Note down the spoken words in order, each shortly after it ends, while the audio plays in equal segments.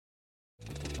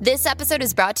This episode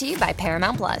is brought to you by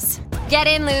Paramount Plus. Get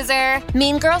in, loser!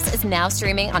 Mean Girls is now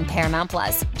streaming on Paramount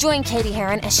Plus. Join Katie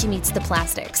Heron as she meets the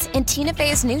plastics in Tina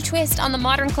Fey's new twist on the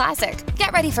modern classic.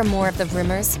 Get ready for more of the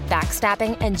rumors,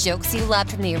 backstabbing, and jokes you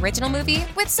loved from the original movie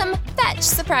with some fetch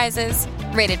surprises.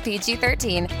 Rated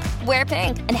PG-13. Wear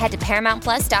pink and head to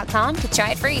ParamountPlus.com to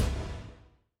try it free.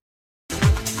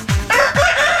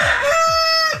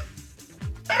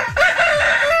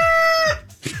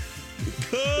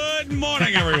 Good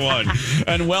morning, everyone,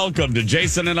 and welcome to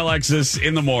Jason and Alexis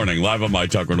in the Morning, live on My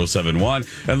Talk 1071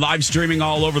 and live streaming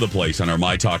all over the place on our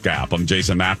My Talk app. I'm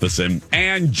Jason Matheson,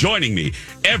 and joining me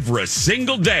every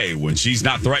single day when she's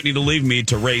not threatening to leave me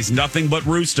to raise nothing but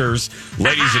roosters,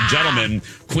 ladies and gentlemen,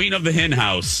 Queen of the Hen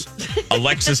House,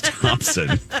 Alexis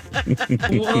Thompson.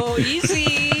 Whoa,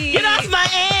 easy. Get off my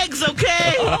eggs,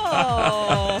 okay?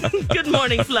 Oh. Good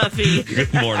morning, Fluffy.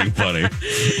 Good morning, funny.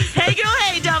 Hey, girl,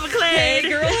 hey, Don McClain. Hey,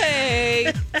 girl,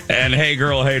 hey. And hey,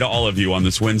 girl, hey to all of you on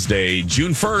this Wednesday,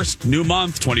 June 1st, new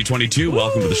month, 2022. Ooh.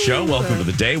 Welcome to the show. Welcome to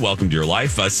the day. Welcome to your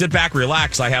life. Sit back,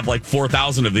 relax. I have like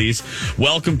 4,000 of these.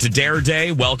 Welcome to Dare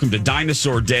Day. Welcome to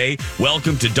Dinosaur Day.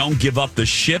 Welcome to Don't Give Up the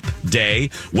Ship Day.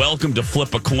 Welcome to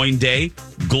Flip a Coin Day.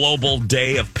 Global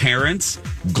Day of Parents.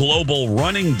 Global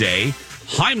Running Day.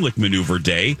 Heimlich Maneuver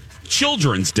Day.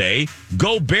 Children's Day.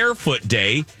 Go Barefoot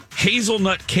Day.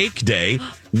 Hazelnut Cake Day.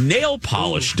 Nail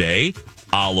Polish Day.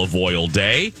 Olive Oil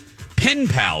Day, Pen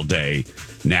Pal Day,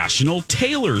 National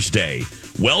Tailor's Day.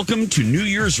 Welcome to New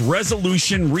Year's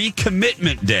Resolution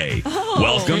Recommitment Day. Oh.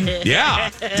 Welcome. Yeah.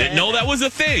 Didn't know that was a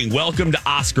thing. Welcome to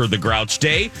Oscar the Grouch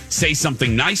Day, Say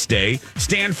Something Nice Day,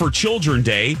 Stand for Children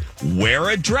Day,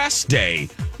 Wear a Dress Day,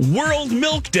 World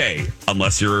Milk Day,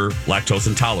 unless you're lactose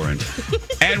intolerant.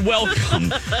 And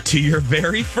welcome to your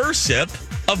very first sip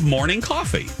of morning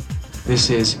coffee.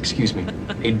 This is, excuse me,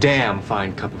 a damn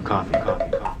fine cup of coffee.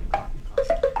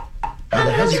 How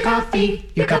the hell's your coffee?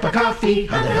 Your cup of coffee?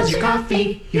 How the hell's your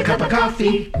coffee? Your cup of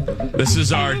coffee? This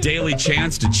is our daily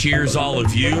chance to cheers all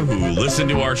of you who listen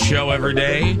to our show every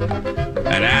day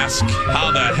and ask,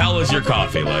 how the hell is your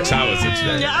coffee, Lex? How is it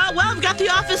today? Well, I've got the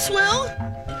office swill.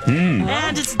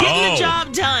 And it's getting the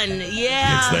job done.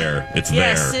 Yeah. It's there. It's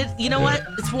yes, there. You know what?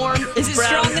 It's warm. Is it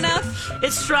brown. strong enough?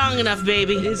 It's strong enough,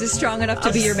 baby. Is it strong enough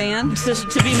to be your man?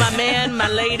 To be my man, my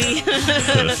lady,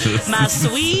 my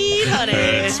sweet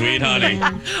honey. Sweet honey.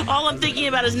 All I'm thinking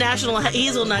about is National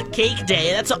Hazelnut Cake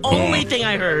Day. That's the only thing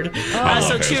I heard.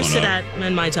 So cheers to that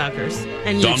and my talkers.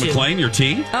 And you Don too. McClain, your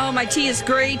tea? Oh, my tea is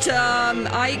great.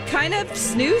 I kind of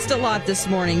snoozed a lot this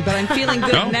morning, but I'm feeling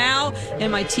good now,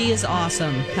 and my tea is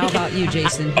awesome. How about you,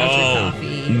 Jason? How's your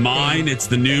coffee? Mine, it's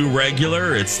the new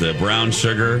regular. It's the brown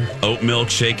sugar, oat milk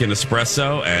shaken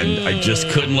espresso, and I just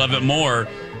couldn't love it more.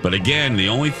 But again, the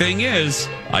only thing is,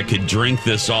 I could drink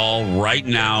this all right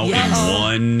now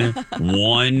in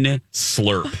one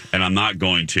slurp, and I'm not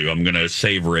going to. I'm going to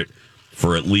savor it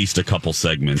for at least a couple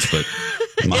segments, but...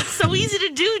 It's so easy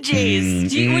to do,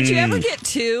 Jace. Would you ever get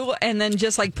two and then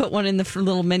just like put one in the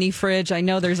little mini fridge? I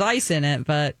know there's ice in it,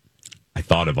 but... I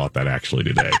thought about that actually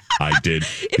today. I did.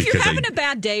 If you're having a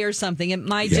bad day or something, it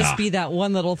might just be that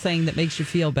one little thing that makes you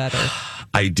feel better.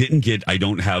 I didn't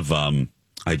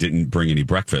bring any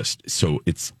breakfast. So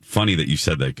it's funny that you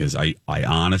said that because I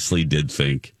honestly did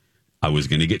think I was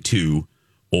going to get two,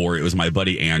 or it was my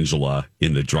buddy Angela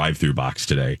in the drive-through box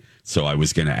today. So I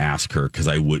was going to ask her because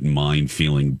I wouldn't mind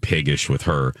feeling piggish with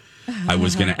her. I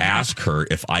was going to ask her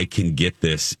if I can get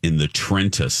this in the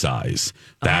Trenta size.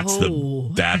 That's the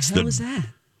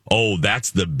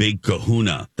big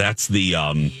kahuna. That's the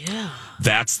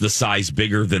that's the size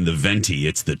bigger than the Venti.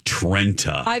 It's the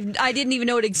Trenta. I didn't even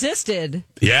know it existed.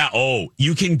 Yeah. Oh,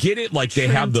 you can get it like they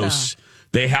have those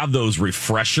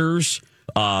refreshers.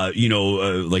 They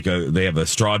have a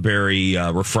strawberry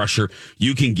refresher.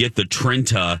 You can get the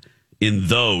Trenta in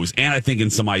those, and I think in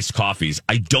some iced coffees.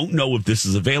 I don't know if this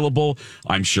is available.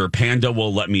 I'm sure Panda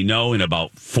will let me know in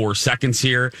about 4 seconds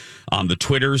here on the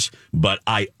Twitters, but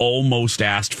I almost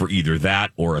asked for either that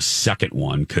or a second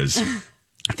one because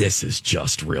this is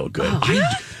just real good.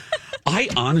 I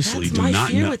honestly That's do my not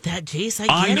fear know. with that, Jace.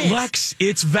 I get it. Lex,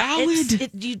 it's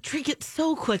valid. You drink it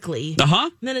so quickly.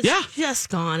 Uh-huh. Then it's just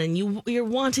gone, and you're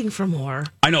wanting for more.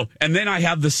 I know. And then I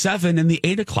have the 7 and the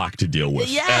 8 o'clock to deal with.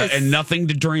 Yes. And nothing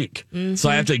to drink. Mm-hmm. So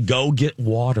I have to go get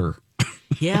water.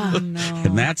 Yeah. No.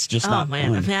 And that's just not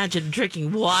fun. Imagine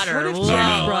drinking water. What if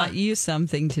Jeff brought you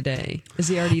something today? Is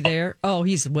he already there? Oh,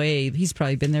 he's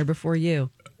probably been there before you.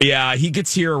 Yeah, he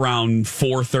gets here around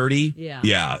 4:30.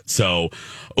 Yeah. So,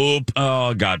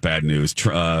 got bad news.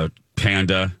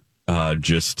 Panda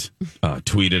just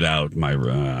tweeted out my.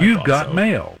 You've got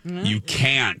mail. You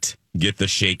can't get the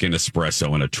shaken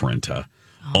espresso and a Trenta.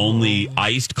 Only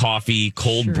iced coffee,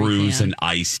 cold brews, and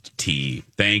iced tea.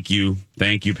 Thank you,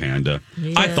 Panda.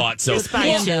 Yeah. I thought so.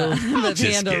 Panda, I'll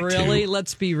just Panda, get really? two.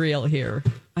 Let's be real here.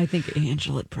 I think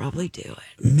Angela'd probably do it.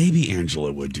 Maybe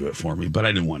Angela would do it for me, but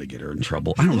I didn't want to get her in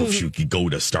trouble. I don't know if she could go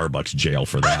to Starbucks jail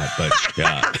for that, but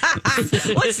yeah.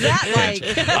 What's that like?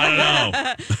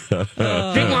 I don't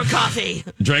know. Drink more coffee.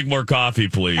 Drink more coffee,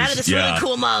 please. Out of this really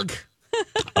cool mug.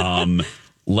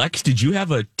 Lex, did you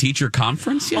have a teacher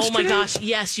conference yesterday? Oh my gosh,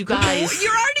 yes, you guys.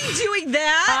 You're already doing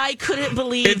that? I couldn't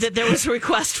believe that there was a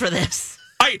request for this.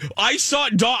 I saw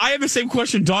it. Dawn, I have the same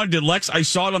question Dawn did. Lex, I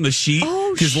saw it on the sheet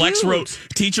because Lex wrote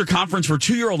teacher conference for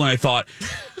 2-year-old, and I thought,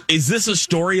 is this a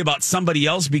story about somebody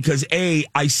else? Because I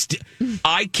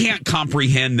can't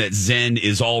comprehend that Zen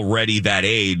is already that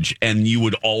age, and you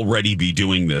would already be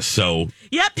doing this. So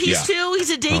yep, he's 2.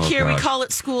 He's a daycare. We gosh. call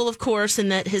it school, of course,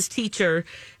 and that his teacher,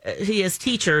 he has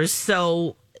teachers,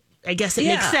 so. I guess it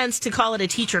makes sense to call it a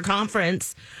teacher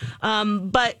conference.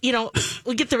 But,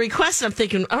 we get the request and I'm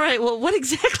thinking, all right, well, what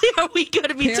exactly are we going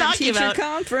to be talking about?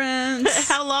 Conference.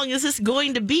 How long is this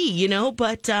going to be,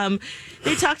 But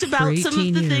they talked about some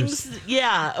of the things.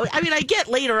 Yeah. I mean, I get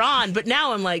later on, but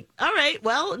now I'm like, all right,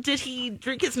 well, did he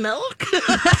drink his milk? Did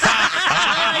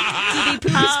he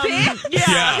poop his pants?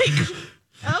 Yeah.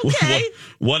 Okay.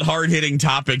 What hard-hitting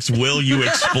topics will you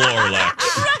explore, Lex?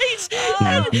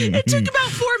 Right. It took about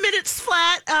 4 minutes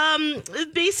flat.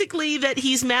 Basically, that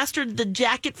he's mastered the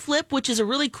jacket flip, which is a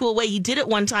really cool way. He did it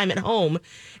one time at home.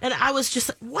 And I was just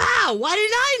like, wow, why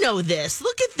didn't I know this?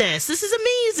 Look at this. This is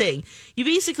amazing. You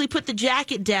basically put the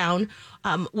jacket down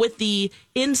with the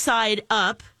inside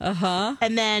up.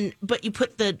 And then, but you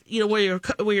put the,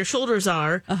 where your shoulders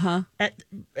are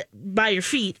by your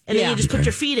feet. And then you just put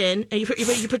your feet in and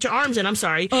you put your arms in, I'm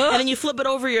sorry. And then you flip it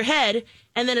over your head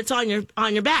and then it's on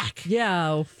your back.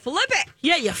 Yeah, flip it.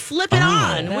 Yeah, you flip it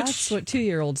on. That's what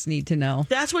 2-year-olds need to know.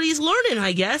 That's what he's learning,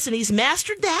 I guess, and he's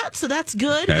mastered that, so that's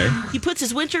good. Okay. He puts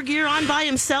his winter gear on by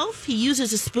himself. He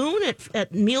uses a spoon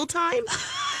at mealtime.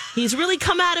 He's really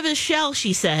come out of his shell,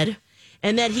 she said,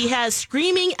 and that he has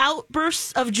screaming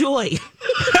outbursts of joy.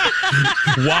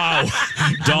 Wow.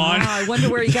 Dawn. I wonder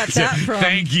where he got that from.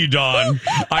 Thank you, Dawn.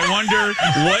 I wonder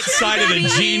what side of the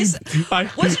gene.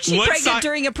 Wasn't she what pregnant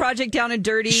during a project down in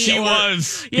Dirty? She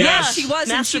was. Yeah, Yes. She was,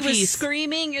 and she was Masterpiece.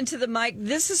 screaming into the mic.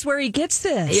 This is where he gets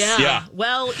this. Yeah.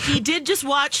 Well, he did just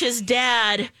watch his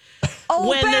dad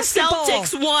when basketball. the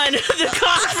Celtics won the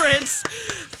conference.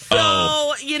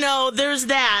 So, there's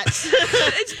that.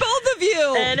 It's both of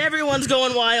you. And everyone's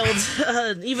going wild,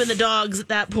 even the dogs at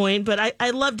that point. But I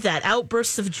loved that.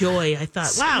 Outbursts of joy. I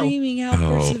thought, wow. Screaming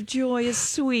outbursts of joy is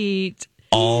sweet.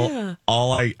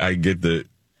 I get the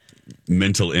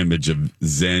mental image of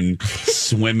Zen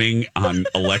swimming on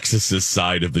Alexis's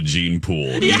side of the gene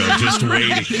pool. Just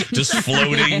waiting, just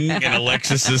floating in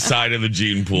Alexis's side of the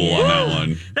gene pool on that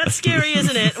one. That's scary,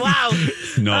 isn't it? Wow.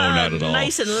 No, not at all.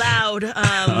 Nice and loud.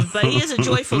 But he is a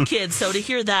joyful kid. So to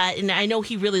hear that, and I know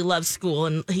he really loves school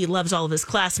and he loves all of his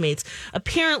classmates.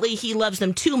 Apparently, he loves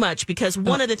them too much because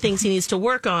one of the things he needs to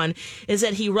work on is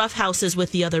that he roughhouses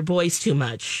with the other boys too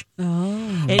much.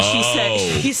 And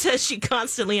he says she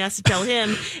constantly has to tell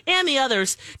him and the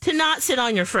others to not sit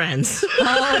on your friends.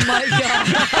 Oh, my God.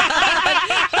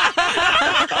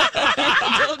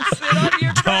 Don't sit on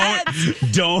your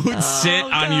friends. Don't sit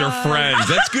on your friends.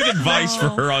 That's good advice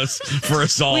for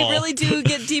us all. We really do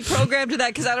get deprogrammed to that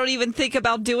because I don't even think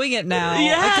about doing it now.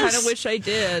 Yes. I kind of wish I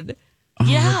did.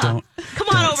 Yeah. Come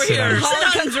on over sit here. on your-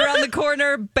 Holly comes around the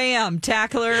corner, bam,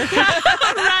 tackle her.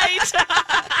 Right.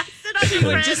 Sit on She your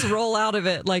would friends. just roll out of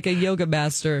it like a yoga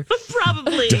master.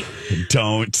 Probably.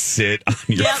 Don't sit on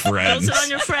your Yep. friends. Don't sit on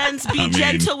your friends. Be I mean-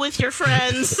 gentle with your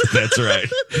friends. That's right.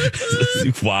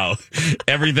 Wow.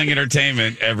 Everything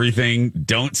entertainment, everything.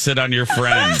 Don't sit on your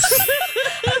friends.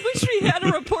 I wish we had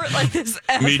a report like this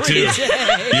every Me too. day.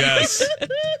 Yes.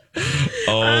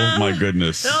 Oh my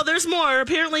goodness. No, there's more.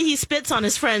 Apparently, he spits on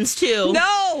his friends too.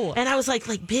 No. And I was like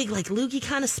big, like loogie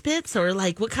kind of spits, or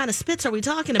like what kind of spits are we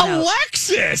talking about?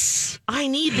 Alexis. I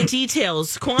need the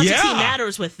details. Quantity Yeah.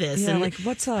 matters with this. Yeah, and like,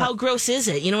 what's up? How gross is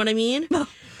it? You know what I mean?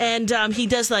 And he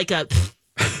does like a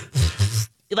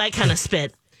that kind of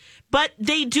spit. But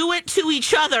they do it to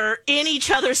each other in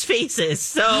each other's faces.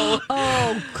 So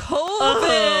Oh,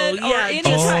 COVID. Oh, yeah, Or any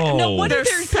just- kind- no wonder They're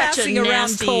they're such a passing around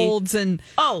nasty- colds and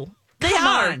they Come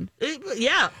are. on.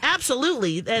 Yeah,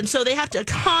 absolutely. And so they have to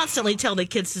constantly tell the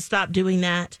kids to stop doing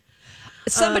that.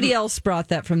 Somebody else brought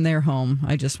that from their home,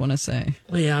 I just want to say.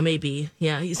 Well, yeah, maybe.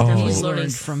 Yeah, he's definitely learning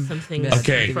Learned from some things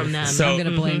Okay, from them. so- I'm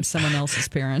going to blame someone else's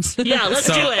parents. Yeah, let's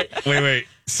do it. Wait.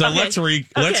 So Okay. let's Okay.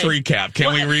 recap.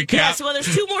 Can we recap? Yes, well,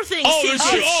 there's two more things. Oh, too. there's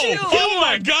two. Oh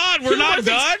my God, we're Two more not things.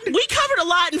 done. We covered a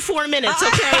lot in 4 minutes,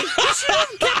 okay?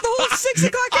 Kept the whole 6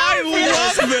 o'clock hour.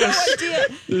 I love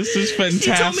this. This is He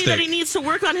fantastic. told me that he needs to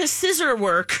work on his scissor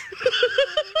work,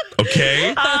 Okay.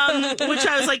 which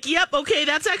I was like, yep, okay,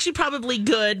 that's actually probably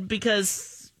good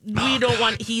because we don't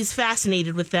want, he's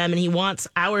fascinated with them and he wants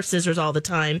our scissors all the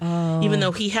time, even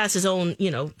though he has his own,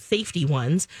 safety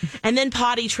ones. And then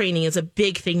potty training is a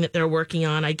big thing that they're working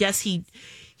on. I guess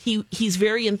he's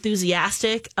very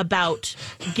enthusiastic about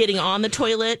getting on the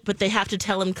toilet, but they have to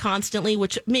tell him constantly,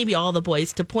 which maybe all the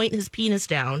boys, to point his penis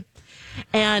down.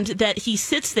 And that he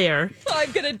sits there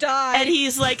I'm going to die. and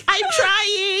he's like, I'm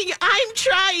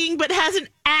trying, but hasn't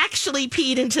actually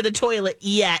peed into the toilet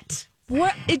yet.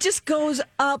 What? It just goes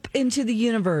up into the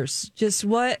universe. Just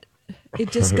what? It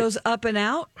just goes up and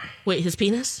out? Wait, his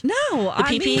penis? No, I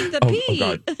pee-pee? mean the pee.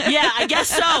 God. Yeah, I guess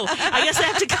so. I guess I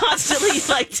have to constantly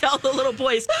tell the little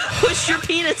boys, push your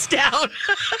penis down.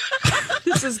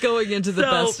 This is going into the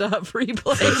So- best of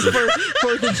replays for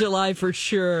 4th of July for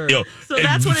sure. Yo, So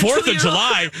that's what a 4th of 2-year-old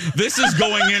July, this is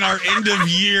going in our end of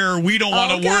year. We don't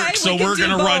want to Okay, work, so we can we're do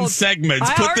going to run both. segments.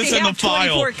 I Put already this in the have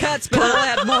file. 24 cuts, but I'll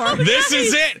add more. This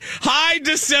is it. Hi,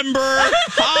 December.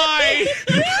 Hi.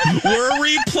 We're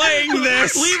replaying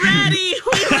this. We ready.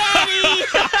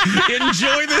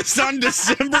 Enjoy this on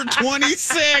December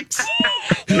 26th.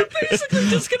 Basically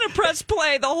just going to press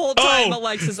play the whole time, Oh,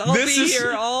 Alexis. I'll this be is-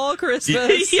 here all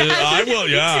Christmas. I will,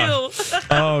 Me yeah. too.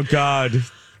 Oh, God.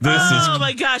 This Oh is.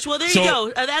 my gosh! Well, there So-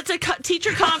 you go. That's a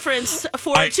teacher conference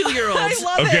for I 2-year-olds. I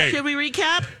love Okay. it. Should we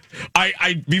recap?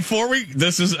 I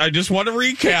just want to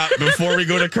recap before we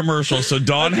go to commercial. So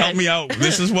Dawn, help me out.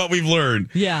 This is what we've learned.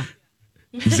 Yeah.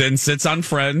 Zen sits on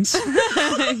friends.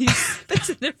 He spits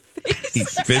in their face. He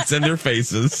spits in their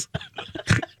faces.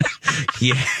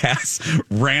 He has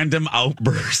random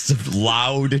outbursts of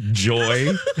loud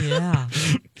joy. Yeah.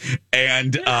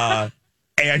 And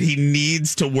he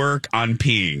needs to work on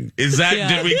peeing. Is that Yeah.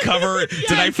 did we cover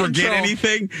did I forget control.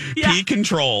 anything? Yeah. Pee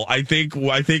control. I think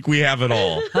we have it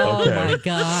all. Oh Okay. my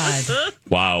God.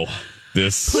 Wow.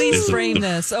 This Please is frame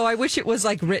this. Oh, I wish it was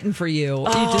like written for you.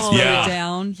 You just wrote Yeah. it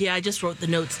down. Yeah, I just wrote the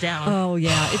notes down. Oh,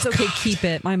 yeah. It's okay. Keep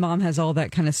it. My mom has all that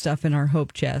kind of stuff in our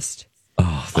hope chest.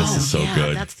 this is so yeah,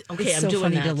 good. That's okay. It's I'm so doing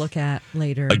funny that. to look at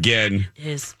later. Again, It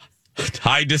is.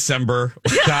 hi December.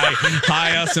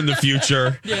 Hi us in the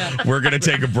future. Yeah. We're gonna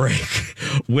take a break.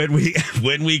 When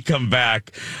we come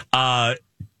back,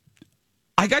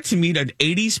 I got to meet an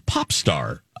 80s pop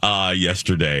star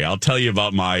yesterday. I'll tell you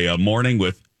about my morning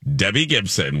with Debbie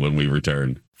Gibson when we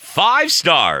return. 5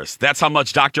 stars. That's how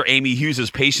much Dr. Amy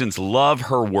Hughes' patients love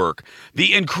her work.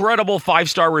 The incredible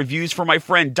 5-star reviews from my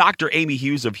friend Dr. Amy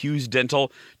Hughes of Hughes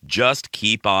Dental just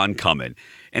keep on coming.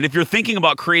 And if you're thinking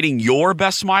about creating your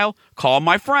best smile, call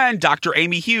my friend Dr.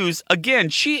 Amy Hughes. Again,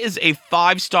 she is a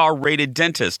 5-star rated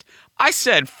dentist. I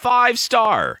said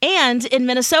 5-star. And in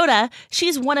Minnesota,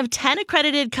 she's one of 10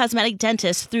 accredited cosmetic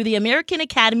dentists through the American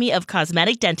Academy of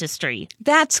Cosmetic Dentistry.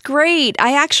 That's great.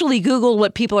 I actually Googled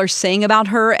what people are saying about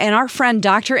her, and our friend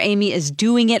Dr. Amy is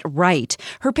doing it right.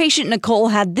 Her patient Nicole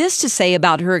had this to say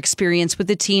about her experience with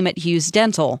the team at Hughes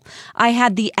Dental. I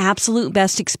had the absolute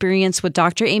best experience with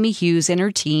Dr. Amy Hughes and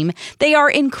her team. They are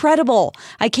incredible.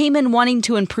 I came in wanting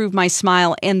to improve my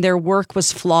smile, and their work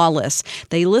was flawless.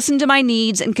 They listened to my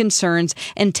needs and concerns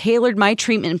and tailored my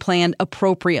treatment plan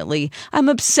appropriately. I'm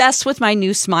obsessed with my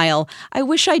new smile. I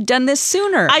wish I'd done this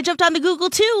sooner. I jumped on the Google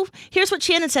too. Here's what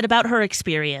Shannon said about her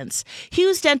experience.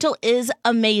 Hughes Dental is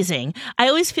amazing. I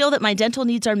always feel that my dental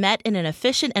needs are met in an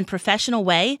efficient and professional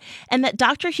way, and that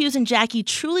Dr. Hughes and Jackie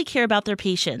truly care about their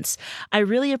patients. I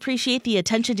really appreciate the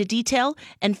attention to detail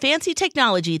and fancy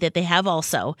technology that they have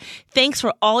also. Thanks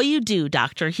for all you do,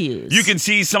 Dr. Hughes. You can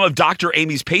see some of Dr.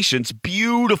 Amy's patients'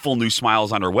 beautiful new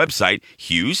smiles on her website,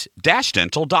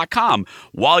 hughes-dental.com.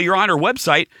 While you're on her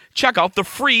website, check out the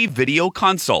free video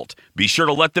consult. Be sure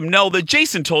to let them know that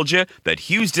Jason told you that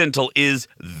Hughes Dental is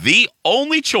the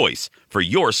only choice for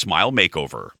your smile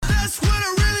makeover. That's what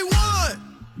I really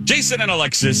want. Jason and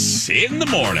Alexis in the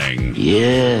morning.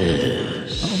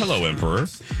 Yes. Oh, hello, Emperor.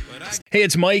 Hey,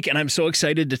 it's Mike, and I'm so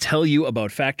excited to tell you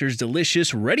about Factor's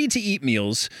delicious, ready-to-eat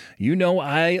meals. You know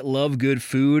I love good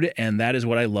food, and that is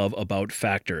what I love about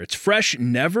Factor. It's fresh,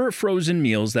 never-frozen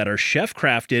meals that are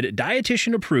chef-crafted,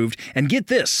 dietitian-approved, and get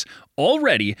this, all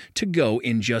ready to go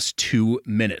in just 2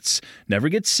 minutes. Never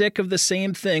get sick of the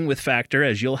same thing with Factor,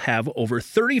 as you'll have over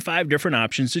 35 different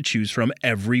options to choose from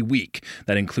every week.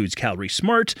 That includes Calorie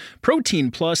Smart,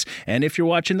 Protein Plus, and if you're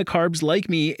watching the carbs like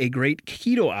me, a great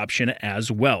keto option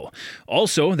as well.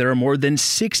 Also, there are more than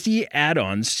 60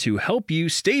 add-ons to help you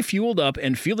stay fueled up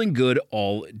and feeling good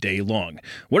all day long.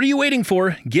 What are you waiting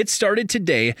for? Get started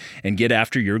today and get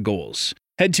after your goals.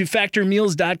 Head to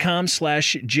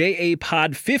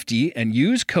factormeals.com/JAPOD50 and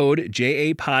use code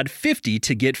JAPOD50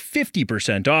 to get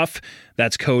 50% off.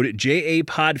 That's code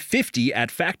JAPOD50 at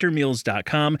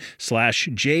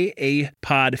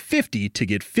factormeals.com/JAPOD50 to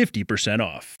get 50%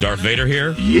 off. Darth Vader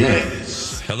here?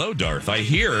 Yes. Hello, Darth. I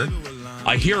hear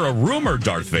a rumor,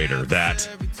 Darth Vader, that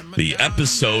the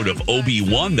episode of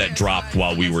Obi-Wan that dropped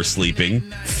while we were sleeping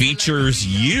features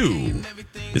you.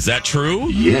 Is that true?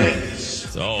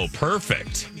 Yes. Oh,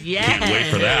 perfect. Yes. Can't wait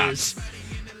for that.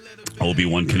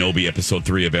 Obi-Wan Kenobi episode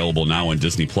 3 available now on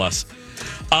Disney Plus.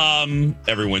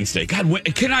 Every Wednesday. God,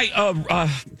 can I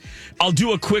I'll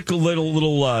do a quick little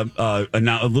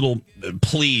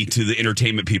plea to the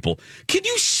entertainment people. Can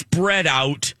you spread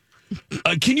out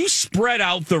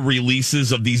the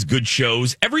releases of these good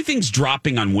shows? Everything's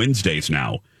dropping on Wednesdays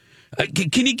now.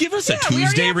 Can you give us a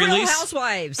Tuesday release? Real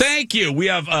Housewives. Thank you. We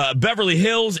have Beverly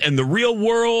Hills and The Real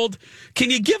World.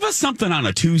 Can you give us something on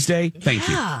a Tuesday? Thank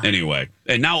you. Anyway,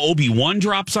 and now Obi-Wan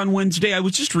drops on Wednesday. I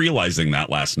was just realizing that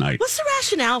last night. What's the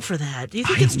rationale for that? Do you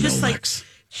think it's just like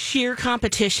sheer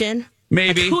competition?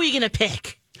 Maybe. Like, who are you going to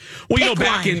pick? Well,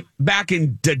 pick you know, back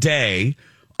in the day,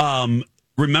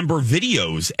 remember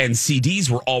videos and CDs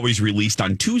were always released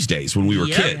on Tuesdays when we were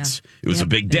kids. It was a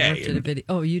big day.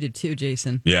 Oh, you did too,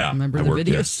 Jason. Yeah. Remember the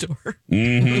video store?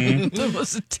 Mm-hmm. That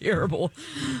was terrible.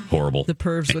 Horrible. The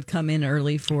pervs would come in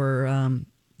early for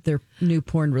their new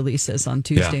porn releases on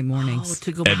Tuesday mornings.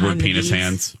 To go Edward behind the Penis beads.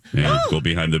 Hands. Yeah, go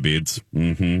behind the beads.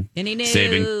 Mm-hmm. Any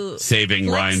new Saving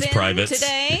Ryan's flicks in privates.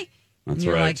 today? That's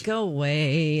You're right. like, go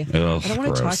away. Oh, I don't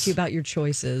want to talk gross. to you about your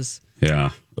choices.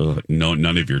 Yeah. No,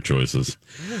 none of your choices.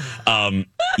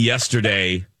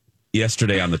 Yesterday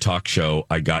on the talk show,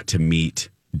 I got to meet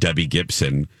Debbie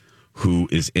Gibson, who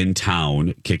is in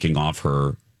town kicking off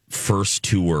her first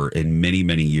tour in many,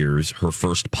 many years, her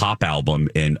first pop album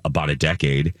in about a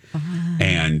decade.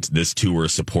 And this tour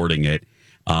is supporting it.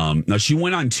 Now, she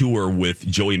went on tour with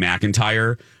Joey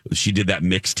McIntyre. She did that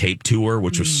mixtape tour,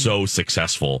 which was so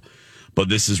successful. But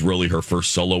this is really her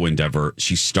first solo endeavor.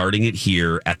 She's starting it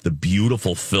here at the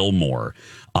beautiful Fillmore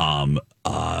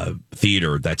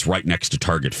Theater that's right next to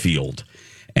Target Field.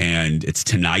 And it's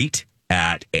tonight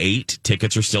at 8.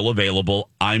 Tickets are still available.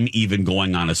 I'm even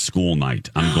going on a school night.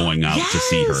 I'm going out to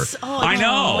see her. Oh, I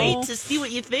know. Wait to see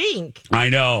what you think. I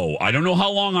know. I don't know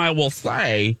how long I will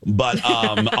stay, but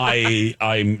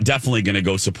I'm definitely going to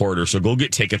go support her. So go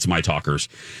get tickets, my talkers.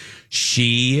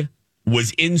 She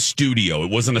was in studio. It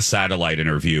wasn't a satellite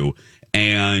interview.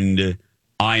 And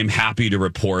I am happy to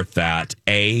report that,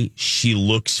 she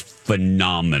looks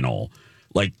phenomenal.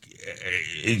 Like,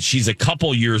 she's a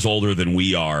couple years older than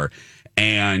we are.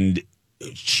 And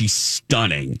she's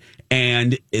stunning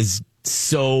and is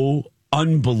so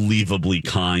unbelievably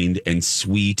kind and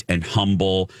sweet and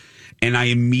humble. And I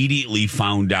immediately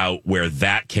found out where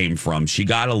that came from. She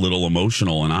got a little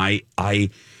emotional. And I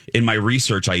in my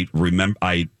research, I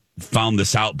found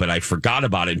this out, but I forgot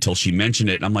about it until she mentioned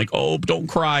it. And I'm like, oh, don't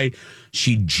cry.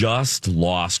 She just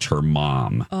lost her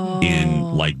mom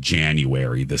in like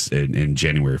January, in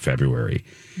January, February.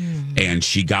 And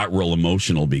she got real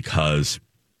emotional because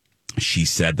she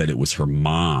said that it was her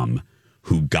mom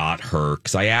who got her.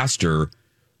 Because I asked her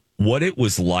what it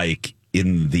was like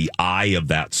in the eye of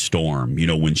that storm, you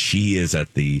know, when she is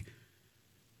at the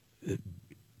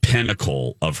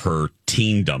pinnacle of her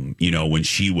teendom, you know, when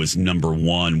she was number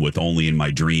one with Only in My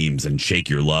Dreams and Shake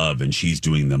Your Love, and she's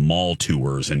doing the mall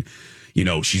tours, and, you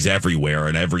know, she's everywhere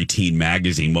in every teen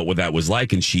magazine, what that was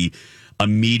like. And she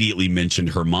immediately mentioned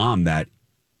her mom, that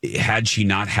had she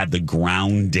not had the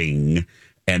grounding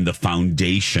and the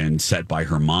foundation set by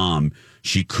her mom,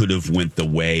 she could have went the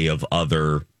way of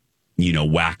other, you know,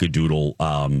 wackadoodle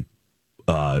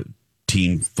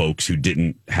teen folks who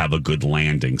didn't have a good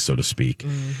landing, so to speak.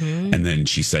 Mm-hmm. And then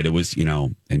she said it was, you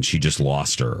know, and she just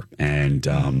lost her. And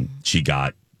she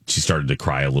started to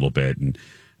cry a little bit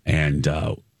and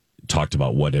talked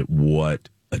about what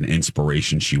an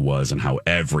inspiration she was and how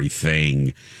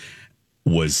everything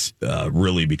was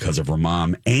really because of her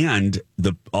mom and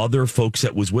the other folks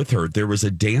that was with her. There was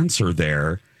a dancer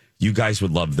there. You guys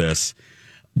would love this.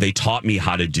 They taught me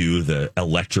how to do the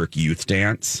electric youth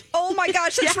dance. Oh my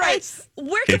gosh, that's Yes. right.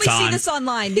 Where can It's we see on- this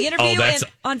online? The interview that's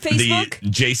on Facebook?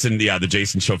 The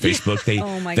Jason Show Facebook. They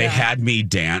Oh, my they God. had me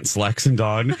dance, Lex and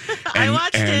Dawn. I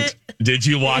watched it. Did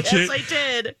you watch Yes, it? I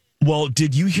did. Well,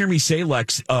 did you hear me say,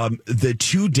 Lex, the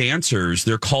two dancers,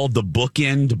 they're called the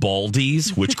Bookend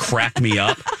Baldies, which cracked me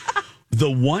up. The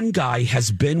one guy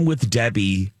has been with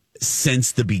Debbie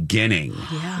since the beginning.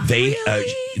 Yeah.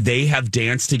 They have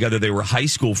danced together. They were high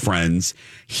school friends.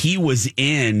 He was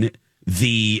in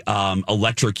the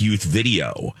Electric Youth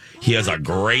video. He has a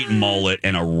great mullet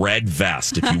and a red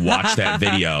vest if you watch that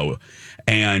video.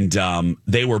 And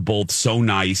they were both so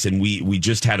nice. And we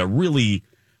just had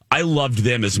I loved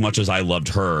them as much as I loved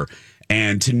her.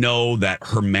 And to know that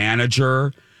her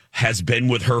manager has been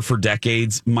with her for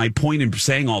decades. My point in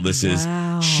saying all this is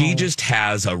she just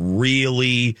has a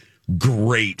really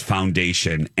great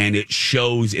foundation, and it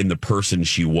shows in the person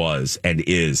she was and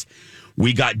is.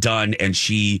 We got done, and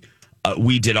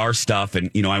we did our stuff, and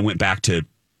I went back I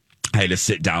had to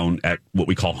sit down at what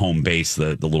we call home base,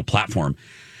 the little platform,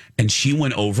 and she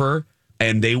went over,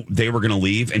 and they were going to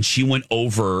leave, and she went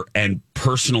over and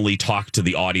personally talked to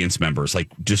the audience members, like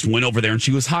just went over there, and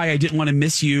she goes, "Hi, I didn't want to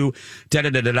miss you,"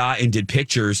 and did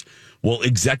pictures. Well,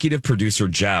 executive producer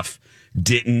Jeff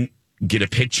didn't get a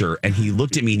picture, and he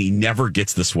looked at me, and he never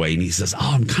gets this way, and he says,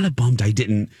 "Oh, I'm kind of bummed I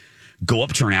didn't go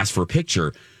up to her and ask for a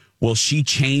picture." Well, she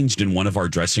changed in one of our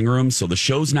dressing rooms, so the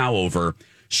show's now over.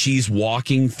 She's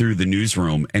walking through the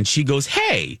newsroom, and she goes,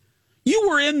 "Hey, you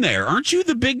were in there. Aren't you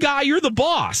the big guy? You're the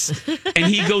boss." And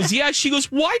he goes, "Yeah." She goes,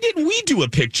 "Why didn't we do a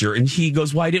picture?" And he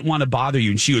goes, "Well, I didn't want to bother you."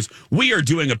 And she goes, "We are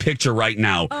doing a picture right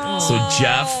now."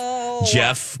 So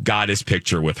Jeff got his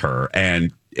picture with her,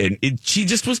 and she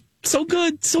just was so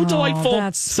good, so delightful,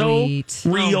 that's so sweet.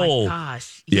 real. Oh my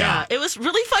gosh. Yeah. It was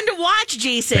really fun to watch,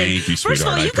 Jason. Thank you, First of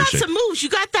all, sweetheart. I you got appreciate some moves. You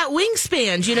got that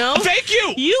wingspan, Thank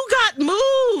you. You got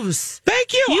moves.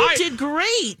 Thank you. You did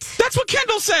great. That's what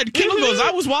Kendall said. Kendall goes, "I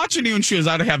was watching you," and she goes,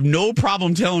 "I'd have no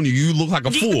problem telling you look like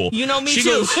a fool." You know me she too.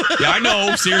 Goes, "Yeah, I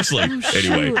know. Seriously."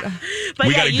 Anyway, But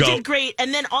we yeah, gotta you go. did great.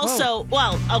 And then also,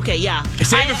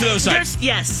 Save it for the other side.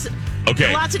 Yes.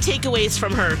 Okay. Lots of takeaways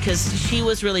from her because she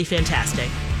was really fantastic.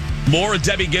 More of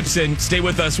Debbie Gibson. Stay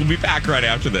with us. We'll be back right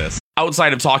after this.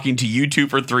 Outside of talking to you two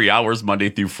for 3 hours Monday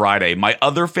through Friday, my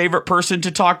other favorite person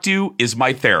to talk to is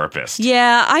my therapist.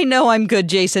 Yeah, I know I'm good,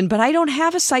 Jason, but I don't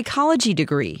have a psychology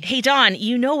degree. Hey, Dawn,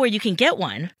 you know where you can get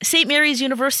one. St. Mary's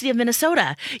University of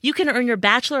Minnesota. You can earn your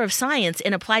Bachelor of Science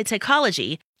in Applied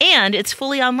Psychology, and it's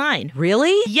fully online.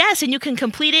 Really? Yes, and you can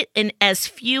complete it in as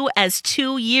few as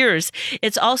 2 years.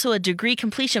 It's also a degree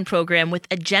completion program with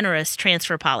a generous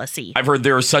transfer policy. I've heard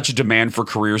there is such a demand for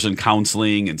careers in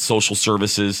counseling and social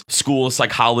services, school of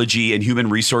psychology, and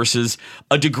human resources.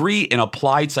 A degree in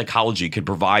applied psychology could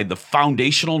provide the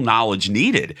foundational knowledge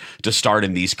needed to start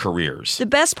in these careers. The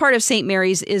best part of St.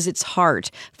 Mary's is its heart.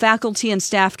 Faculty and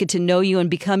staff get to know you and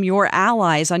become your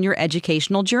allies on your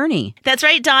educational journey. That's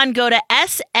right, Dawn. Go to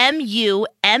smumn.edu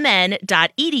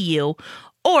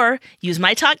or use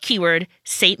my talk keyword,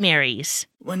 St. Mary's.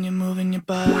 When you're moving your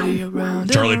body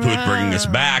around. Charlie Puth bringing us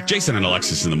back. Jason and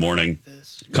Alexis in the morning.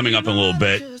 Coming up in a little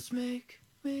bit.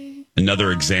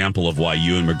 Another example of why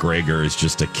Ewan McGregor is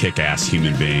just a kick-ass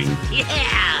human being.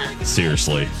 Yeah.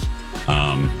 Seriously.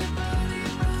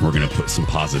 We're going to put some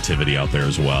positivity out there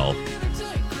as well.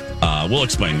 We'll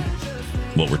explain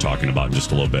what we're talking about in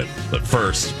just a little bit. But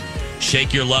first,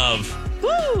 Shake Your Love.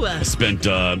 Woo! I spent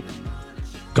a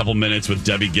couple minutes with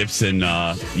Debbie Gibson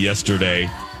yesterday.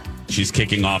 She's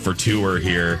kicking off her tour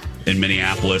here in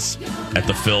Minneapolis at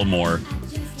the Fillmore.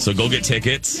 So go get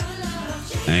tickets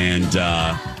and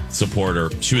support her.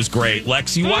 She was great.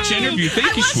 Lex, you watched the interview.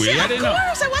 Thank you, sweetie. Of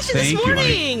course, I watched it this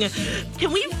morning.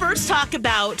 Can we first talk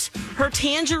about her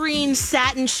tangerine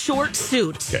satin short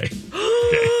suit? Okay.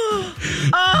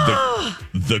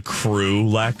 The crew,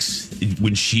 Lex,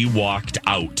 when she walked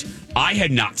out, I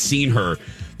had not seen her.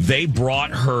 They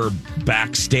brought her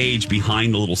backstage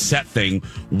behind the little set thing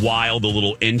while the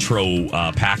little intro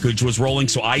package was rolling.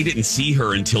 So I didn't see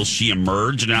her until she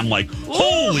emerged. And I'm like,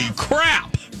 holy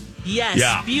crap. Yes,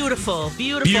 yeah. Beautiful.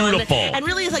 And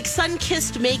really like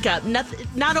sun-kissed makeup,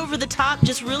 not over the top,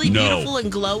 just really beautiful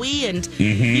and glowy. And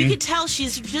you could tell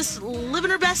she's just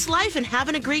living her best life and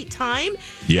having a great time.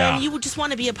 Yeah. And you would just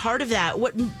want to be a part of that.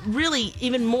 What really,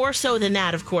 even more so than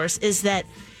that, of course, is that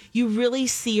you really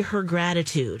see her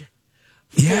gratitude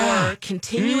for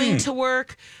continuing to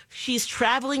work. She's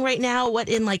traveling right now,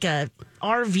 in like a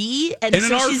RV? And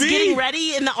so she's getting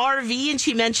ready in the RV, and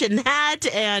she mentioned that,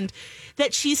 and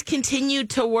that she's continued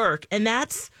to work. And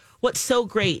that's what's so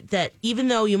great, that even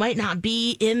though you might not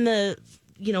be in the,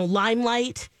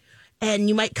 limelight, and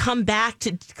you might come back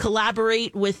to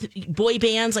collaborate with boy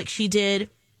bands like she did.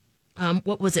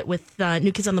 What was it with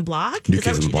New Kids on the Block? New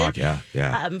Kids on the Block,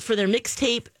 yeah. For their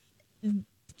mixtape,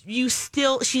 she's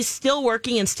still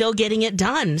working and still getting it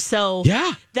done. So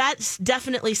that's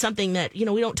definitely something that, we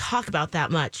don't talk about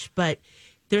that much, but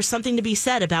there's something to be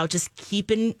said about just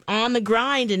keeping on the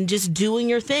grind and just doing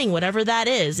your thing, whatever that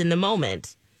is in the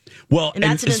moment. Well, and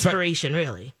that's an inspiration,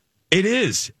 really. It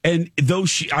is. And though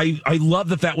I love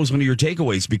that was one of your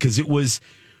takeaways, because it was,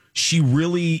 she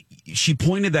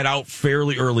pointed that out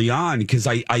fairly early on, because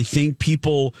I think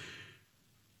people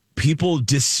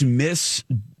dismiss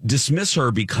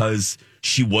her because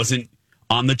she wasn't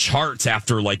on the charts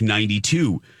after like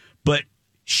 92, but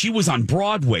she was on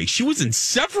Broadway. She was in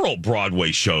several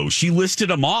Broadway shows. She listed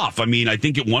them off. I mean, I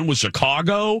think one was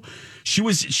Chicago. She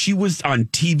was on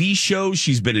TV shows.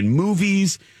 She's been in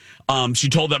movies. She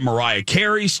told that Mariah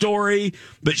Carey story,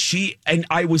 but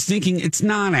I was thinking it's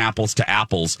not apples to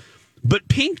apples. But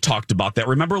Pink talked about that.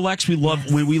 Remember, Lex? We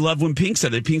love when Pink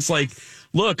said that. Pink's like,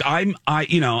 look, I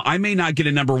may not get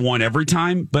a number one every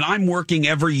time, but I'm working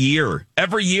every year.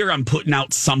 Every year I'm putting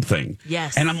out something.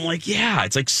 Yes. And I'm like, yeah,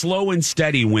 it's like slow and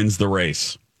steady wins the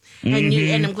race. And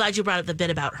I'm glad you brought up the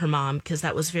bit about her mom, because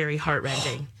that was very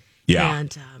heart-rending. Yeah.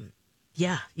 And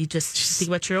you just think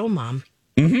about your own mom.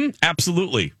 Mm-hmm,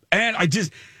 absolutely. And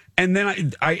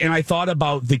I thought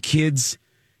about the kids,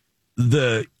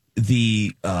 the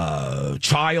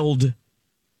child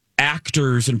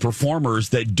actors and performers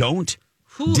that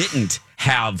didn't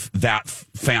have that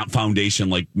foundation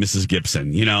like Mrs.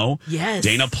 Gibson, Yes.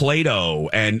 Dana Plato,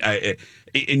 and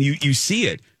you see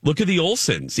it. Look at the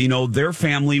Olsens. Their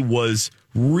family was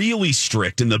really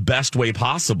strict in the best way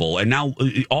possible, and now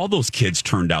all those kids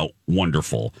turned out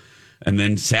wonderful. And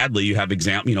then sadly, you have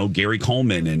Gary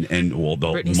Coleman and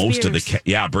Britney most Spears. of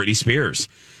Britney Spears.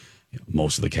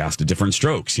 Most of the cast of different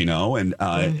strokes, and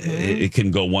it can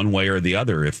go one way or the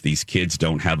other if these kids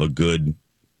don't have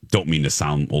don't mean to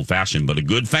sound old fashioned, but a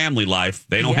good family life.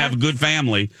 They don't have a good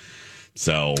family.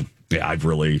 So yeah, I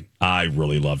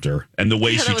really loved her, and the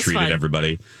way she treated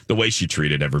everybody. The way she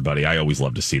treated everybody, I always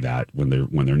love to see that when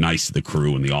they're nice to the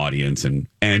crew and the audience, and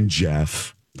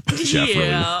Jeff.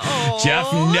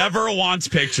 Jeff never wants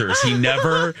pictures.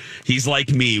 He's like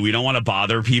me. We don't want to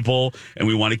bother people, and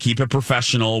we want to keep it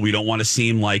professional. We don't want to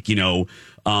seem like, hillbilly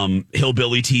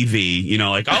TV,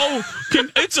 like,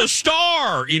 it's a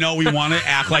star. We want to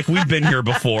act like we've been here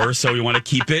before. So we want to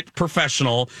keep it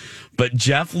professional. But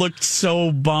Jeff looked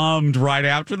so bummed right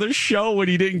after the show when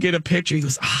he didn't get a picture. He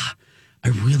goes, I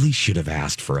really should have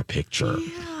asked for a picture.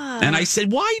 Yeah. And I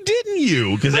said, why didn't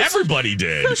you? Because everybody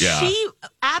did. So she,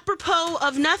 apropos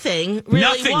of nothing,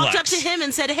 really walked up to him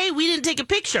and said, hey, we didn't take a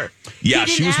picture. Yeah,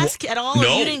 he didn't ask at all?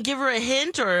 No. Or you didn't give her a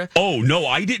hint? Or Oh, no,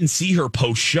 I didn't see her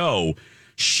post-show.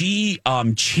 She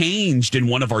changed in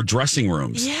one of our dressing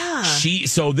rooms. Yeah.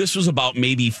 So this was about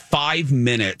maybe 5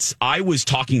 minutes. I was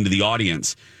talking to the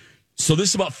audience. So this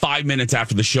is about 5 minutes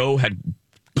after the show had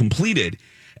completed.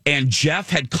 And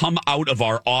Jeff had come out of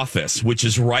our office, which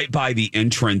is right by the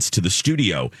entrance to the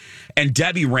studio. And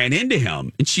Debbie ran into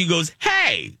him, and she goes,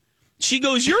 hey. She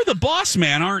goes, you're the boss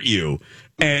man, aren't you?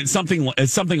 And something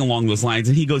along those lines.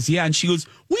 And he goes, yeah. And she goes,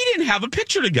 we didn't have a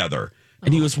picture together.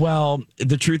 And he goes, well,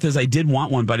 the truth is I did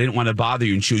want one, but I didn't want to bother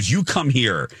you. And she goes, you come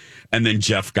here. And then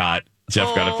Jeff got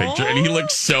a picture, and he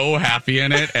looked so happy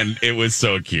in it. And it was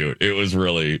so cute. It was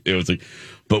like,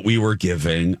 but we were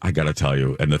giving, I got to tell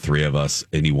you, and the three of us,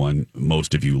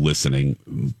 most of you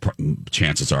listening,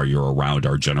 chances are you're around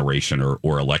our generation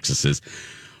or Alexis's.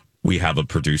 We have a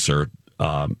producer,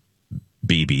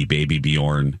 Baby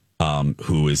Bjorn,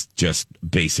 who is just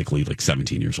basically like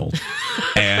 17 years old.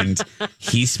 And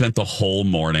he spent the whole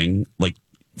morning like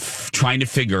trying to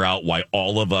figure out why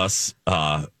all of us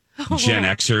Gen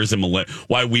Xers and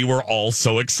why we were all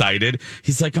so excited.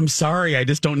 He's like, I'm sorry, I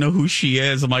just don't know who she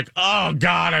is. I'm like, oh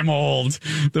God, I'm old.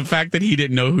 The fact that he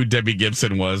didn't know who Debbie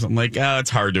Gibson was, I'm like, it's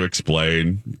hard to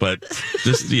explain, but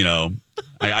just,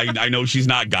 I know she's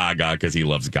not Gaga because he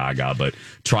loves Gaga, but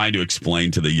trying to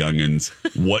explain to the youngins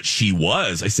what she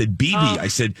was. I said, BB, I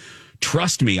said,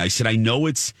 trust me. I said, I know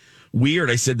it's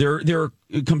weird. I said, they're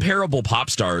comparable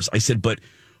pop stars. I said, but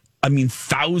I mean,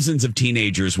 thousands of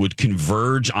teenagers would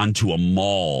converge onto a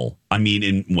mall. I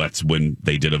mean, when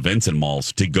they did events in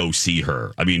malls to go see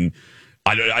her. I mean,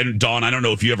 Dawn, I don't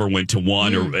know if you ever went to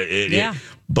one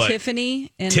but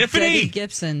Tiffany and Debbie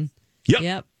Gibson.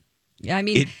 Yep. I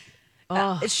mean,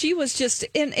 she was just,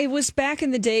 and it was back in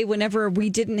the day whenever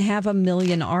we didn't have a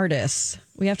million artists.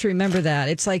 We have to remember that.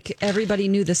 It's like everybody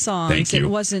knew the songs. Thank you. It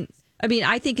wasn't, I mean,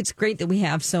 I think it's great that we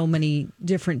have so many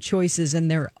different choices and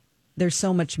they're there's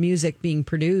so much music being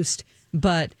produced,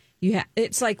 but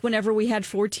it's like whenever we had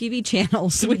 4 TV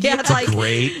channels, we had like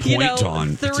great point,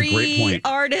 Dawn. 3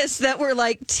 artists that were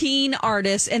like teen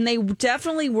artists, and they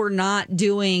definitely were not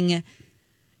doing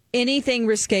anything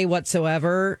risque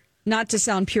whatsoever. Not to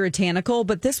sound puritanical,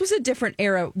 but this was a different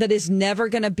era that is never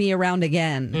going to be around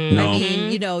again. No. I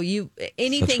mean,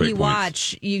 anything you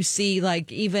watch, you see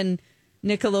like even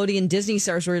Nickelodeon Disney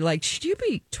stars were like, should you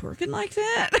be twerking like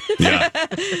that? Yeah.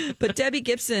 But Debbie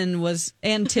Gibson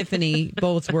and Tiffany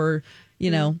both were,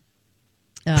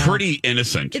 pretty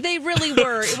innocent. They really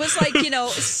were. It was like,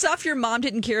 stuff your mom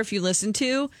didn't care if you listened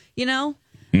to,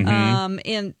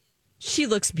 and she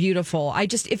looks beautiful.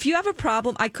 If you have a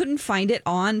problem, I couldn't find it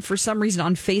for some reason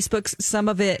on Facebook. Some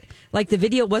of it, like the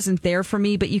video wasn't there for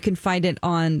me, but you can find it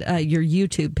on your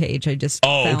YouTube page. I just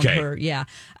found her. Yeah.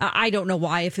 I don't know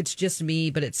why, if it's just me,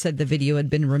 but it said the video had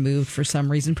been removed for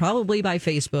some reason, probably by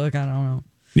Facebook. I don't know.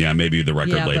 Yeah, maybe the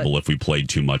record label, if we played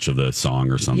too much of the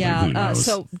song or something. Yeah, who knows?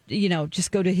 So,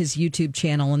 just go to his YouTube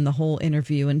channel and the whole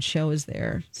interview and show is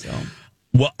there. So,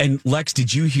 well, and Lex,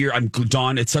 did you hear?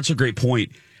 Dawn, it's such a great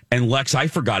point. And Lex, I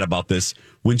forgot about this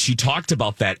when she talked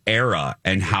about that era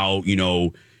and how,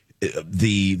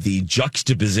 the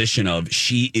juxtaposition of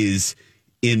she is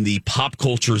in the pop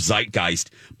culture zeitgeist,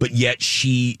 but yet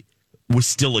she was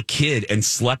still a kid and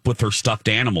slept with her stuffed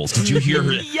animals. Did you hear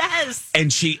her? Yes.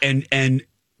 And she and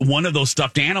one of those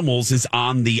stuffed animals is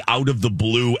on the Out of the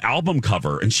Blue album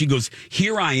cover. And she goes,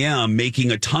 here I am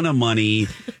making a ton of money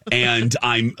and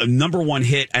I'm a #1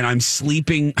 hit and I'm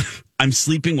sleeping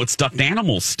with stuffed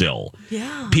animals still.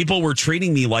 Yeah. People were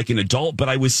treating me like an adult, but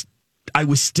I was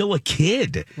still a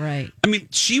kid. Right. I mean,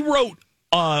 she wrote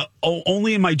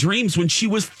Only in My Dreams when she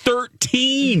was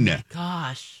 13.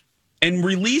 Gosh. And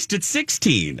released at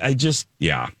 16.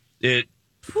 It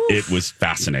was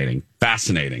fascinating.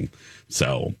 Fascinating.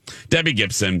 So, Debbie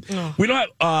Gibson. Oh. We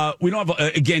don't have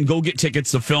again, go get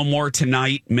tickets to Fillmore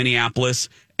tonight, Minneapolis,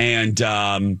 and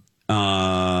go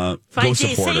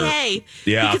support her. Hey.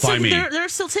 Yeah, find me. There are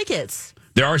still tickets.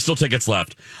 There are still tickets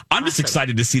left. I'm just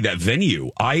excited to see that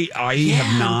venue. I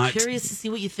have not. I'm curious to see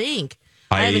what you think.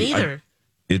 I haven't either.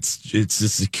 It's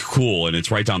just cool, and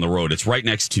it's right down the road. It's right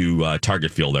next to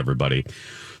Target Field, everybody.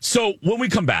 So when we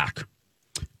come back,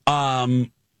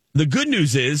 the good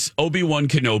news is Obi-Wan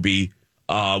Kenobi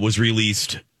was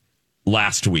released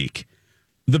last week.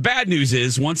 The bad news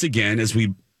is, once again, as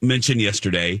we mentioned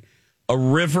yesterday, a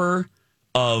river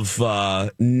of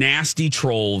nasty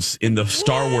trolls in the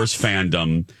Star Wars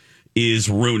fandom is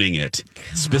ruining it,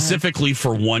 specifically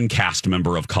for one cast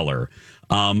member of color.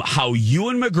 How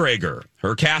Ewan McGregor,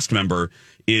 her cast member,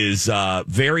 is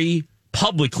very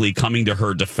publicly coming to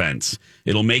her defense.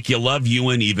 It'll make you love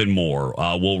Ewan even more.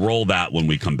 We'll roll that when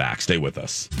we come back. Stay with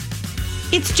us.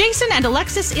 It's Jason and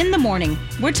Alexis in the morning,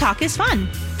 where talk is fun.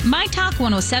 My Talk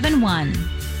 107.1.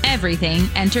 Everything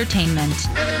entertainment.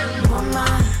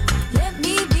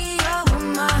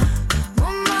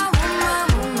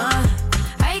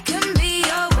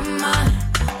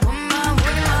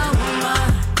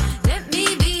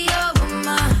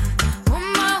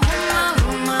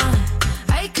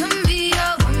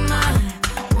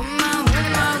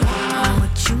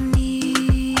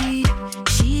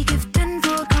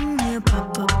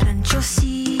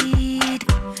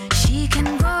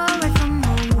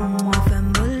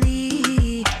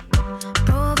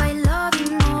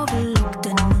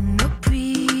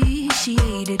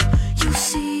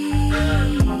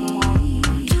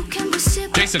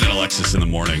 Jason and Alexis in the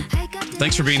morning.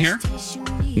 Thanks for being here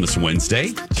on this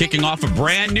Wednesday. Kicking off a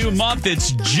brand new month.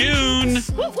 It's June.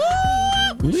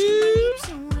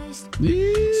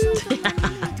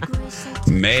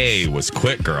 May was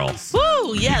quick, girl.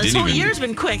 Woo, yeah, this whole year's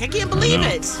been quick. I can't believe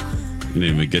it. You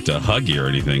didn't even get to hug you or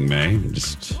anything, May. You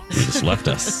just left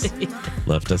us.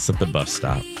 Left us at the bus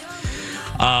stop.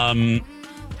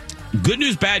 Good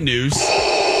news, bad news.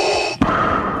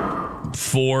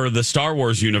 For the Star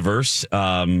Wars universe,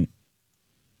 Obi-Wan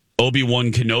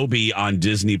Kenobi on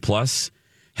Disney Plus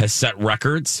has set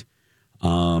records.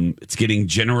 It's getting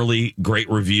generally great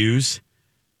reviews.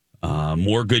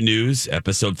 More good news.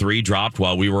 Episode 3 dropped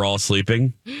while we were all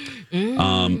sleeping.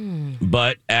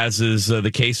 But as is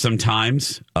the case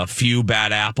sometimes, a few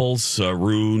bad apples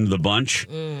ruined the bunch.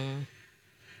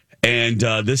 And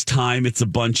this time it's a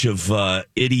bunch of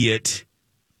idiot,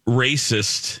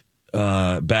 racist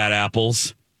bad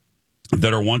apples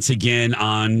that are once again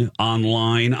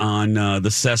online on the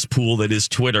cesspool that is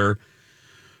Twitter,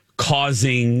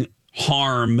 causing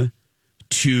harm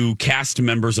to cast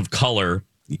members of color.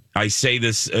 I say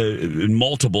this in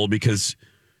multiple because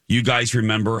you guys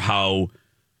remember how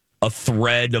a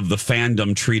thread of the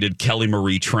fandom treated Kelly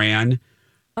Marie Tran.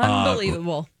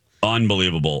 Unbelievable.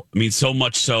 Unbelievable. I mean, so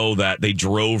much so that they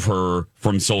drove her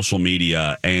from social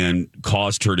media and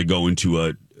caused her to go into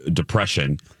a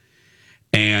depression.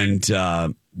 And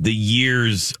the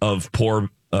years of poor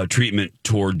treatment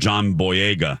toward John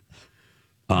Boyega,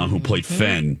 who played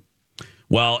Finn.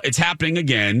 Well, it's happening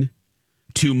again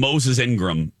to Moses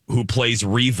Ingram, who plays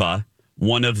Reva,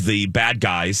 one of the bad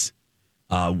guys,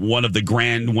 one of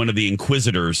the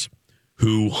Inquisitors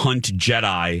who hunt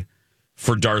Jedi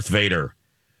for Darth Vader.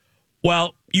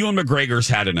 Well, Ewan McGregor's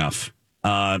had enough.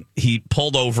 He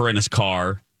pulled over in his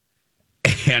car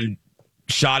and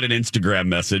shot an Instagram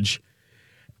message.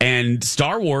 And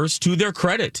Star Wars, to their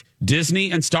credit,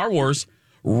 Disney and Star Wars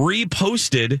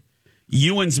reposted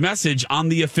Ewan's message on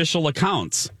the official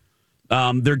accounts.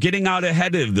 They're getting out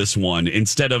ahead of this one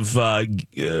instead of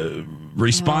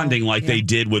responding like they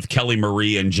did with Kelly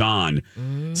Marie and John.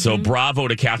 Mm-hmm. So bravo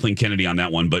to Kathleen Kennedy on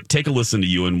that one. But take a listen to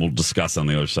Ewan. We'll discuss on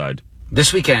the other side.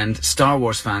 This weekend, Star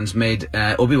Wars fans made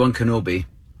Obi-Wan Kenobi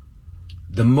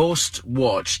the most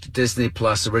watched Disney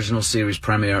Plus original series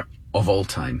premiere of all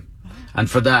time. And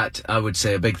for that, I would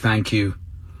say a big thank you.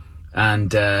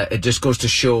 And it just goes to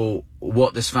show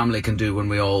what this family can do when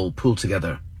we all pull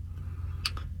together.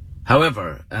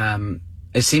 However,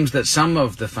 it seems that some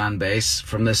of the fan base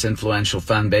from this influential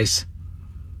fan base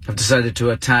have decided to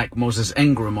attack Moses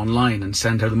Ingram online and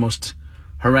send her the most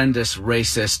horrendous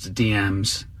racist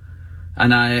DMs.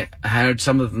 And I heard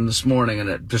some of them this morning and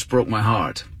it just broke my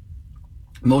heart.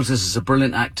 Moses is a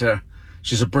brilliant actor.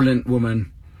 She's a brilliant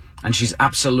woman. And she's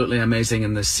absolutely amazing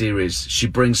in this series. She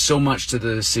brings so much to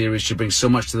the series. She brings so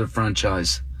much to the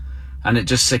franchise. And it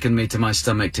just sickened me to my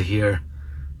stomach to hear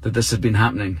that this had been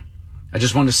happening. I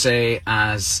just want to say,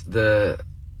 as the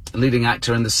leading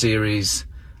actor in the series,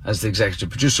 as the executive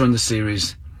producer in the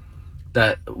series,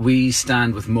 that we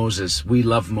stand with Moses. We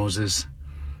love Moses.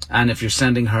 And if you're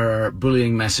sending her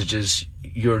bullying messages,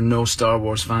 you're no Star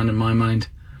Wars fan in my mind.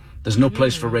 There's no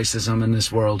place for racism in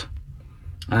this world.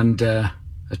 And I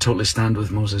totally stand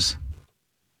with Moses.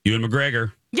 Ewan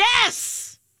McGregor.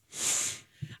 Yes!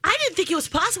 I didn't think it was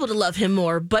possible to love him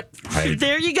more, but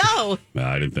there you go.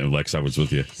 I didn't think, Lex, I was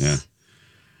with you. Yeah.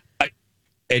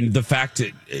 And the fact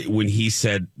that when he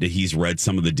said that he's read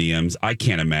some of the DMs, I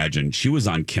can't imagine. She was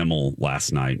on Kimmel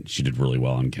last night. She did really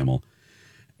well on Kimmel.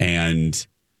 And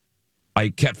I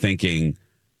kept thinking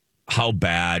how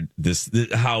bad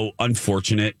how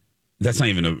unfortunate, that's not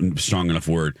even a strong enough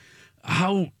word,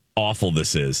 how awful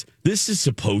this is. This is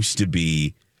supposed to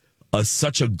be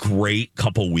such a great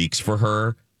couple weeks for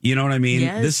her. You know what I mean?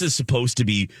 Yes. This is supposed to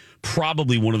be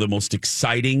probably one of the most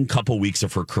exciting couple weeks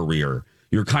of her career.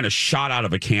 You're kind of shot out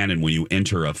of a cannon when you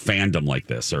enter a fandom like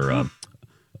this or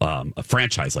a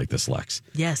franchise like this, Lex.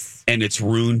 Yes. And it's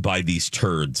ruined by these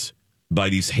turds, by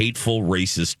these hateful,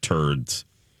 racist turds.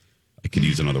 I could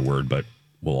use another word, but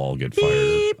we'll all get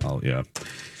fired. Yeah.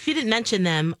 She didn't mention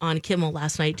them on Kimmel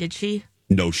last night, did she?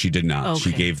 No, she did not. Okay.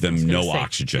 She gave them no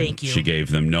oxygen. Thank you. She gave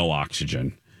them no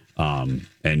oxygen.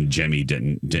 And Jemmy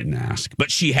didn't ask. But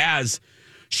she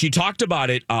talked about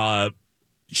it.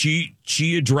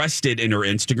 She addressed it in her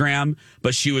Instagram,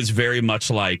 but she was very much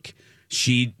like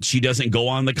she doesn't go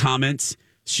on the comments.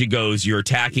 She goes, "You're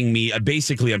attacking me."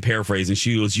 Basically, I'm paraphrasing.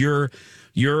 She goes, "You're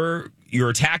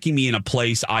attacking me in a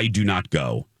place I do not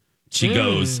go." She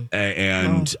goes,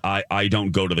 and I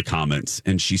don't go to the comments.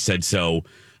 And she said, "So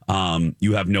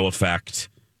you have no effect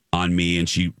on me." And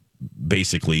she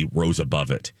basically rose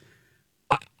above it.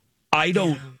 I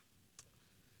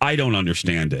don't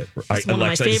understand it. She's one of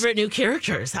my favorite new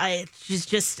characters. She's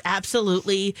just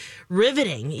absolutely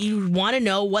riveting. You want to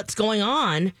know what's going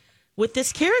on with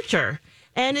this character.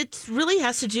 And it really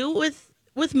has to do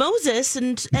with Moses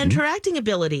and her acting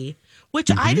ability,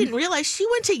 which I didn't realize she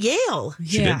went to Yale.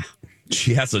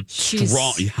 She has a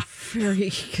strong,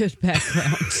 very good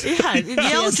background.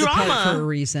 Yale drama for a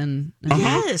reason.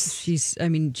 Yes, she's. I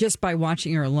mean, just by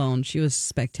watching her alone, she was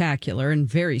spectacular and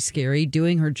very scary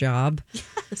doing her job.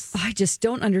 Yes, I just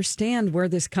don't understand where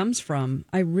this comes from.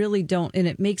 I really don't, and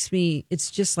it makes me.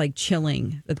 It's just like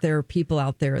chilling that there are people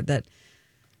out there that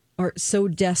are so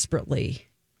desperately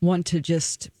want to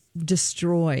just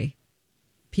destroy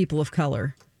people of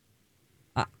color.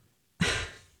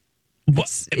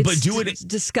 But do it. It's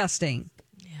disgusting.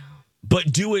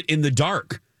 But do it in the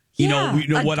dark. You know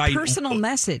what personal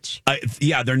message.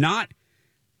 They're not,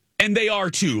 and they are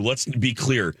too. Let's be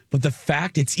clear. But the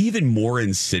fact it's even more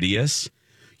insidious.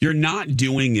 You're not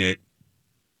doing it.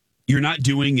 You're not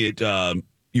doing it.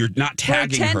 You're not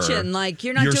tagging for attention. her. Like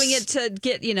you're not doing it to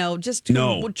get just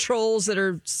trolls that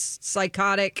are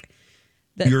psychotic.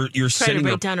 You're trying to sending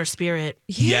break her, down her spirit.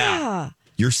 Yeah.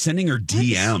 You're sending her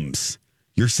DMs.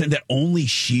 You're sending that only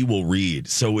she will read.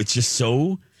 So it's just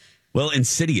so,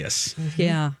 insidious.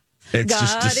 Yeah. It's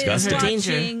just disgusting. God is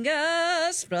watching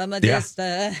us from a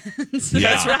distance.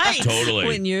 Yeah, That's right. Totally.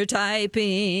 When you're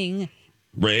typing.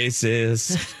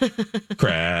 Racist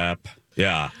crap.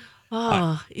 Yeah.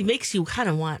 Oh, it makes you kind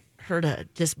of want her to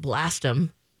just blast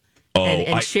him. Oh,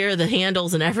 and share the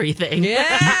handles and everything.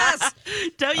 Yes.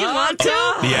 Don't you want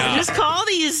to? Yeah. Just call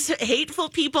these hateful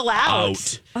people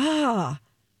out. I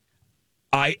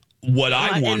want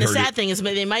and the her sad thing is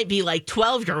they might be like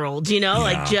 12-year-olds,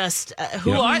 like just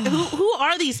who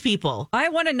are these people? I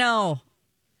want to know.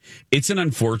 It's an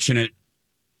unfortunate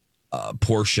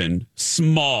portion,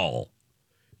 small.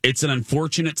 It's an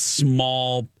unfortunate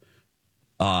small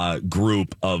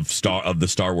group of the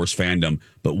Star Wars fandom,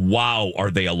 but wow,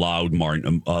 are they a loud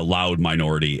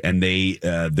minority, and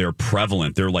they're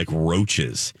prevalent. They're like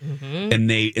roaches, and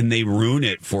they ruin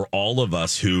it for all of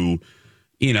us who,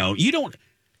 you don't.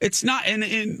 It's not,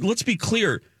 and let's be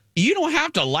clear, you don't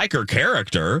have to like her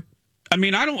character. I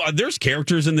mean, there's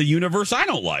characters in the universe I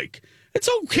don't like. It's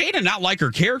okay to not like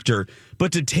her character,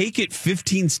 but to take it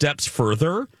 15 steps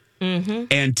further. Mm-hmm.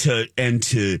 And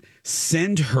to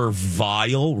send her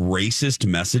vile racist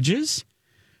messages,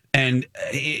 and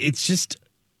it's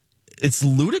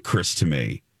ludicrous to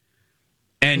me.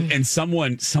 And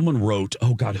someone wrote,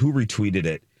 oh God, who retweeted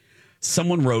it?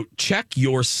 Someone wrote, check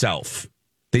yourself.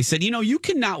 They said, you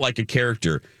cannot like a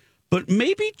character, but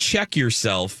maybe check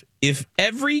yourself if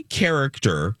every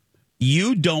character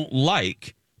you don't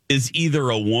like is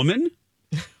either a woman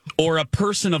or a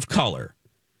person of color.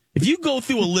 If you go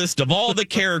through a list of all the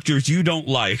characters you don't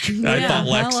like, I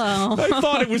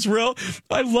thought it was real.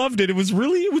 I loved it. It was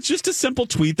just a simple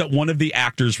tweet that one of the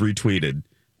actors retweeted.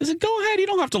 I said, go ahead. You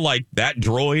don't have to like that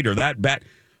droid or that bat.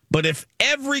 But if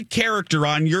every character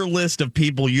on your list of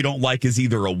people you don't like is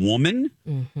either a woman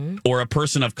or a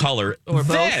person of color, or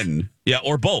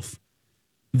both,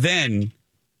 then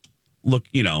look,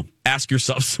 ask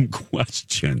yourself some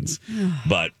questions.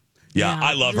 But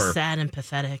I love her. Sad and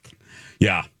pathetic.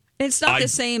 Yeah. It's not the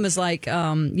same as like,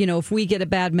 if we get a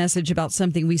bad message about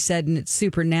something we said and it's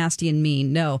super nasty and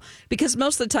mean. No, because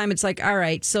most of the time it's like, all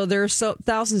right, so there are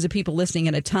thousands of people listening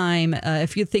at a time.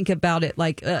 If you think about it,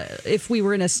 like if we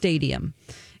were in a stadium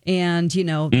and,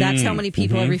 that's how many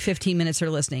people every 15 minutes are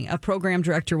listening. A program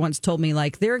director once told me,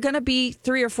 like, there are going to be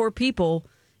 3 or 4 people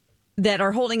that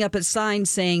are holding up a sign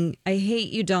saying, I hate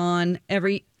you, Dawn.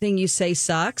 Everything you say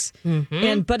sucks.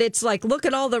 But it's like, look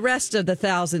at all the rest of the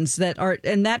thousands that are,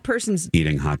 and that person's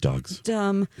eating hot dogs.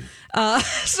 Dumb. But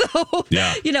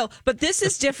this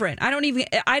is different. I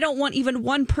don't want even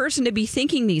one person to be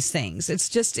thinking these things. It's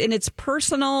just, and it's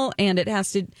personal, and it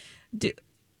has to do,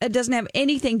 it doesn't have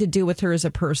anything to do with her as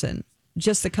a person,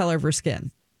 just the color of her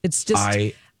skin. It's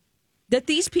just that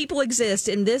these people exist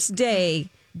in this day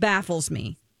baffles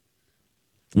me.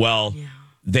 Well,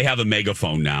 they have a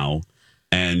megaphone now,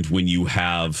 and when you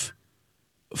have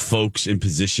folks in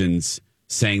positions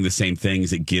saying the same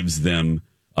things, it gives them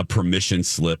a permission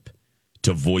slip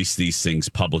to voice these things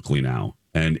publicly now,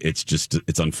 and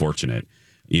it's unfortunate.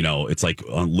 It's like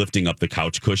lifting up the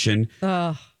couch cushion.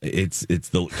 It's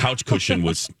the couch cushion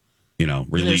was,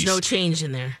 released. There's no change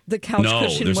in there. The couch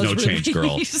cushion was no released. change,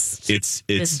 girl. It's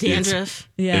dandruff.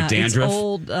 It's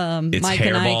old. It's Mike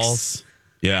hairballs.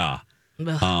 Yeah.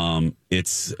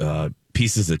 It's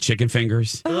pieces of chicken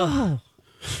fingers. Oh.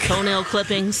 Toenail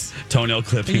clippings.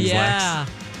 Yeah.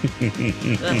 Lex.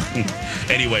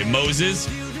 Anyway, Moses,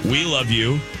 we love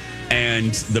you.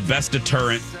 And the best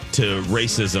deterrent to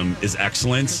racism is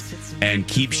excellence. And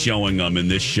keep showing them in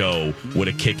this show what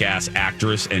a kick-ass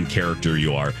actress and character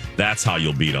you are. That's how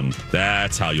you'll beat them.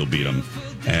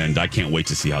 And I can't wait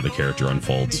to see how the character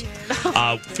unfolds.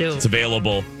 It's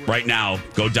available right now.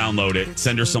 Go download it.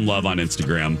 Send her some love on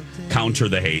Instagram. Counter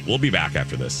the hate. We'll be back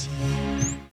after this.